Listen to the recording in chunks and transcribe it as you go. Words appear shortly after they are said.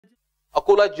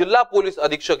अकोला जिल्हा पोलीस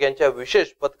अधीक्षक यांच्या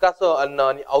विशेष पथकासह अन्न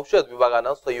आणि औषध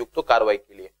विभागानं संयुक्त कारवाई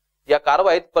केली आहे। या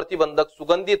कारवाईत प्रतिबंधक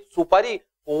सुगंधित सुपारी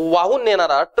वाहून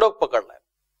नेणारा ट्रक पकडलाय।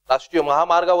 राष्ट्रीय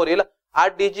महामार्गावरील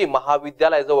 8 DG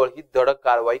महाविद्यालयाजवळ ही धडक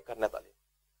कारवाई करण्यात आली।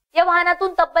 या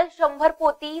वाहनातून तब्बल 100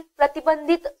 पोती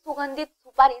प्रतिबंधित सुगंधित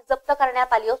सुपारी जप्त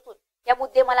करण्यात आली असून या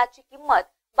मुद्देमालाची किंमत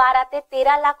 12 ते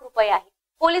 13 लाख रुपये आहे।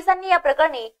 पोलिसांनी या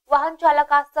प्रकरणी वाहन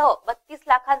चालकासह 32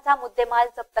 लाखांचा मुद्देमाल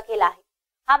जप्त केला आहे।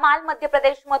 हा माल मध्य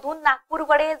प्रदेश मधून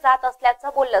नागपूरकडे जात असल्याचं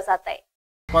बोललं जात आहे।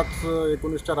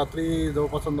 5/19 रात्री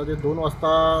जवळपास अंदाजे 2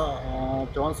 वाजता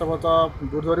चव्हाण साहेबांचा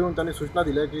दूरध्वनीवरून त्यांनी सूचना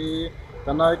दिल्या की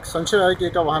त्यांना एक संशय आहे की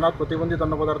एका वाहनात प्रतिबंधित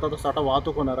अन्नपदार्थाचा साठा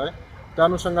वाहतूक होणार आहे। त्या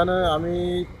अनुषंगाने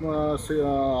आम्ही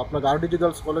आपलं गार्डी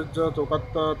गर्ल्स कॉलेज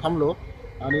चौकात थांबलो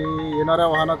आणि येणाऱ्या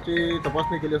वाहनाची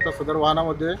तपासणी केली असता सदर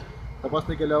वाहनामध्ये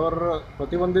तपासणी केल्यावर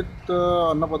प्रतिबंधित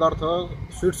अन्नपदार्थ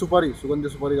स्वीट सुपारी सुगंधी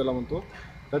सुपारी ज्याला म्हणतो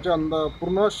त्याचे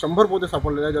पूर्ण 100 पोते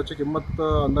सापडलेले आहे, ज्याची किंमत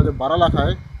अंदाजे 12 लाख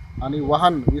आहे आणि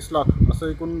वाहन 20 लाख असं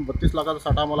एकूण 32 लाखाचा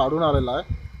साठा आम्हाला आढळून आलेला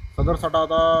आहे। सदर साठा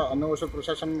आता अन्न औषध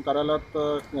प्रशासन कार्यालयात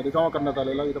रिकामा करण्यात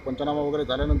आलेला आहे। इथं पंचनामा वगैरे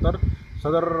झाल्यानंतर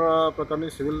सदर प्रकरणी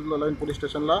सिव्हिल लाईन पोलीस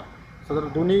स्टेशनला सदर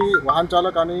दोन्ही वाहन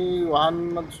चालक आणि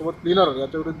वाहनसोबत क्लीनर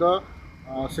याच्या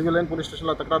विरुद्ध सिव्हिल लाईन पोलीस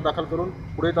स्टेशनला तक्रार दाखल करून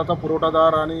पुढे त्याचा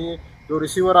पुरवठादार आणि जो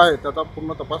रिसिव्हर आहे त्याचा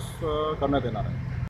पूर्ण तपास करण्यात येणार आहे।